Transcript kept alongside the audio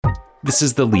This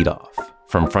is the leadoff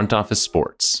from Front Office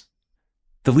Sports.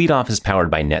 The leadoff is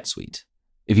powered by NetSuite.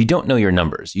 If you don't know your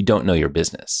numbers, you don't know your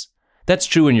business. That's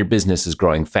true when your business is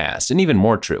growing fast, and even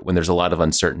more true when there's a lot of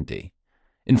uncertainty.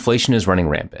 Inflation is running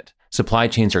rampant, supply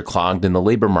chains are clogged, and the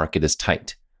labor market is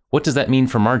tight. What does that mean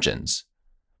for margins?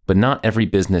 But not every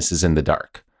business is in the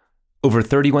dark. Over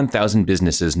 31,000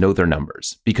 businesses know their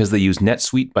numbers because they use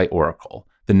NetSuite by Oracle,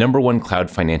 the #1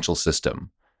 cloud financial system.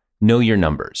 Know your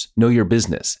numbers, know your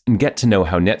business, and get to know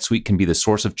how NetSuite can be the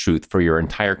source of truth for your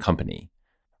entire company.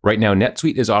 Right now,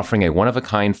 NetSuite is offering a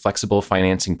one-of-a-kind flexible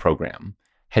financing program.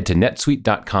 Head to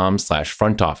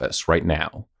netsuite.com/front office right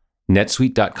now.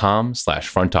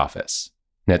 netsuite.com/front office.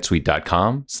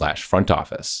 netsuite.com/front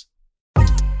office.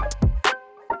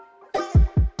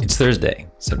 It's Thursday,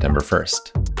 September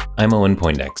 1st. I'm Owen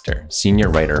Poindexter, senior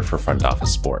writer for Front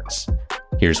Office Sports.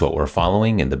 Here's what we're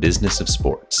following in the business of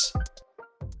sports.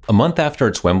 A month after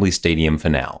its Wembley Stadium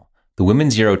finale, the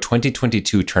Women's Euro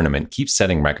 2022 tournament keeps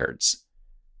setting records.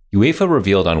 UEFA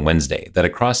revealed on Wednesday that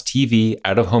across TV,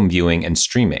 out-of-home viewing, and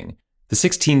streaming, the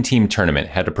 16-team tournament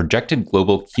had a projected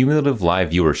global cumulative live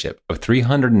viewership of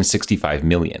 365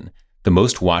 million, the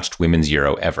most watched Women's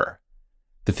Euro ever.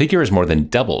 The figure is more than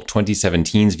double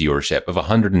 2017's viewership of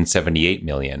 178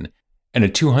 million, and a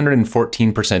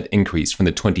 214% increase from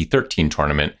the 2013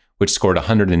 tournament, which scored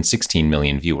 116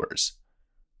 million viewers.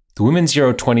 The Women's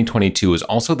Euro 2022 is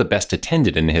also the best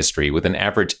attended in history, with an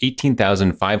average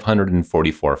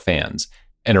 18,544 fans,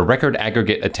 and a record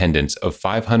aggregate attendance of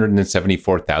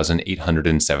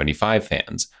 574,875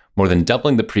 fans, more than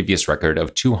doubling the previous record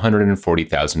of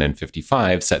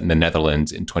 240,055 set in the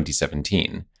Netherlands in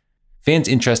 2017. Fans'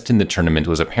 interest in the tournament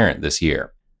was apparent this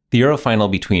year. The Euro final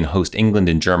between host England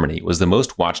and Germany was the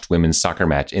most watched women's soccer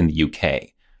match in the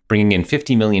UK, bringing in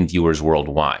 50 million viewers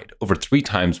worldwide, over 3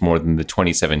 times more than the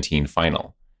 2017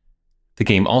 final. The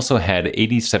game also had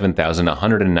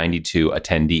 87,192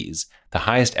 attendees, the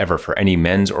highest ever for any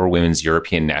men's or women's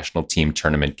European national team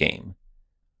tournament game.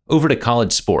 Over to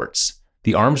college sports.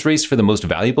 The arms race for the most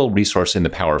valuable resource in the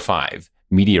Power 5,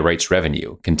 media rights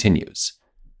revenue, continues.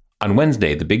 On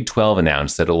Wednesday, the Big 12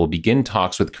 announced that it will begin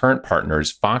talks with current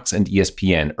partners Fox and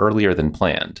ESPN earlier than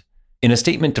planned. In a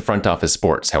statement to Front Office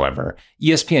Sports, however,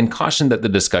 ESPN cautioned that the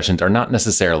discussions are not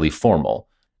necessarily formal.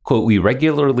 Quote, "We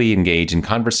regularly engage in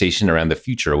conversation around the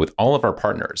future with all of our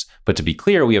partners, but to be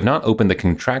clear, we have not opened the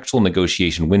contractual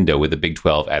negotiation window with the Big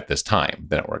 12 at this time,"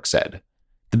 the network said.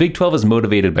 The Big 12 is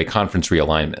motivated by conference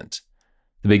realignment.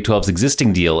 The Big 12's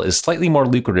existing deal is slightly more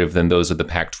lucrative than those of the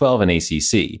Pac-12 and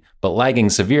ACC, but lagging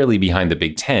severely behind the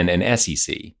Big 10 and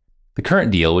SEC. The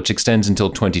current deal, which extends until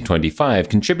 2025,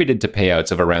 contributed to payouts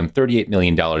of around $38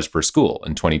 million per school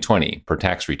in 2020 per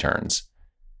tax returns.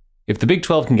 If the Big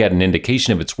 12 can get an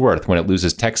indication of its worth when it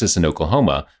loses Texas and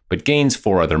Oklahoma, but gains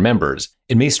 4 other members,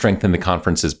 it may strengthen the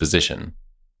conference's position.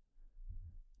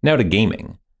 Now to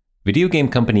gaming. Video game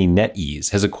company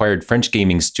NetEase has acquired French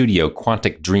gaming studio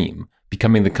Quantic Dream,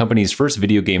 becoming the company's first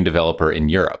video game developer in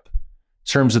Europe.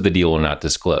 Terms of the deal were not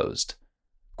disclosed.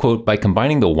 Quote, "By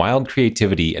combining the wild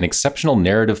creativity and exceptional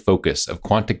narrative focus of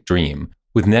Quantic Dream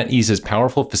with NetEase's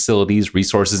powerful facilities,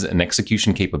 resources, and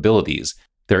execution capabilities,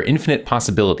 there are infinite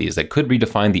possibilities that could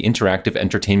redefine the interactive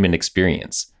entertainment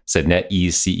experience," said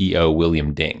NetEase CEO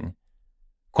William Ding.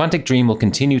 Quantic Dream will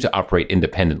continue to operate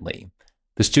independently.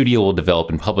 The studio will develop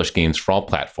and publish games for all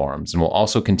platforms and will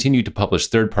also continue to publish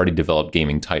third-party developed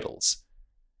gaming titles.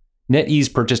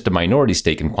 NetEase purchased a minority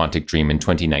stake in Quantic Dream in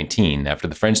 2019 after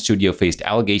the French studio faced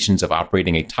allegations of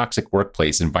operating a toxic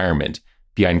workplace environment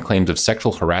behind claims of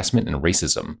sexual harassment and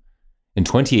racism. In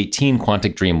 2018,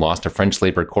 Quantic Dream lost a French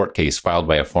labor court case filed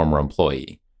by a former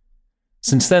employee.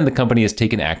 Since then, the company has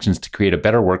taken actions to create a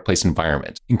better workplace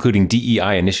environment, including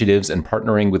DEI initiatives and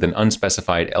partnering with an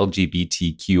unspecified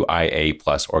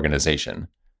LGBTQIA+ organization.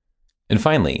 And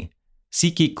finally,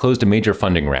 SeatGeek closed a major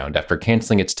funding round after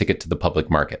canceling its ticket to the public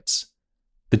markets.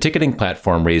 The ticketing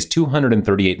platform raised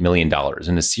 $238 million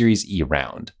in a Series E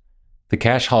round. The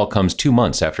cash haul comes 2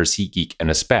 months after SeatGeek and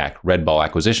a SPAC, Red Ball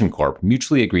Acquisition Corp.,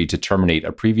 mutually agreed to terminate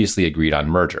a previously agreed-on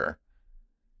merger.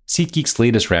 SeatGeek's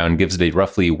latest round gives it a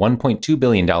roughly $1.2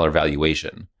 billion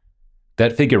valuation.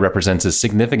 That figure represents a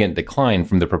significant decline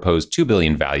from the proposed $2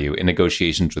 billion value in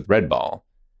negotiations with Red Ball.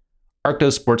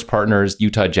 Arctos Sports Partners,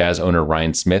 Utah Jazz owner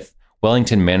Ryan Smith,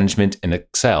 Wellington Management, and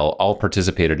Excel all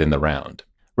participated in the round.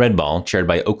 Red Ball, chaired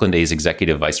by Oakland A's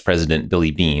Executive Vice President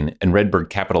Billy Beane and Redbird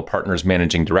Capital Partners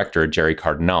Managing Director Jerry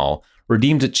Cardinal,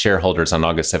 redeemed its shareholders on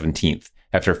August 17th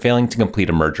after failing to complete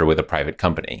a merger with a private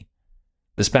company.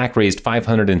 The SPAC raised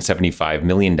 $575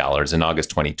 million in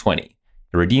August 2020.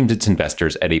 It redeemed its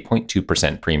investors at a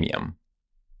 0.2% premium.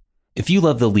 If you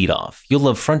love the leadoff, you'll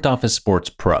love Front Office Sports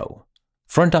Pro.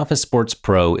 Front Office Sports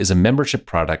Pro is a membership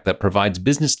product that provides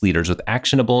business leaders with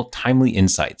actionable, timely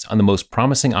insights on the most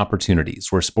promising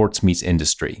opportunities where sports meets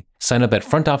industry. Sign up at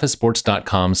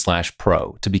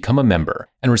frontofficesports.com/pro to become a member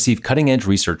and receive cutting-edge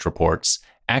research reports,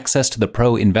 access to the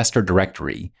Pro Investor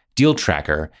Directory, deal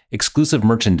tracker, exclusive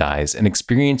merchandise, and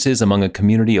experiences among a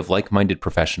community of like-minded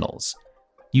professionals.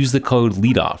 Use the code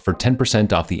LEADOFF for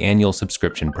 10% off the annual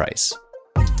subscription price.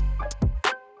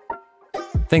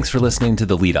 Thanks for listening to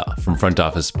The Lead Off from Front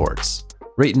Office Sports.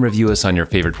 Rate and review us on your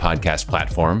favorite podcast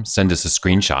platform, send us a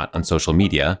screenshot on social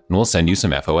media, and we'll send you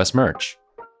some FOS merch.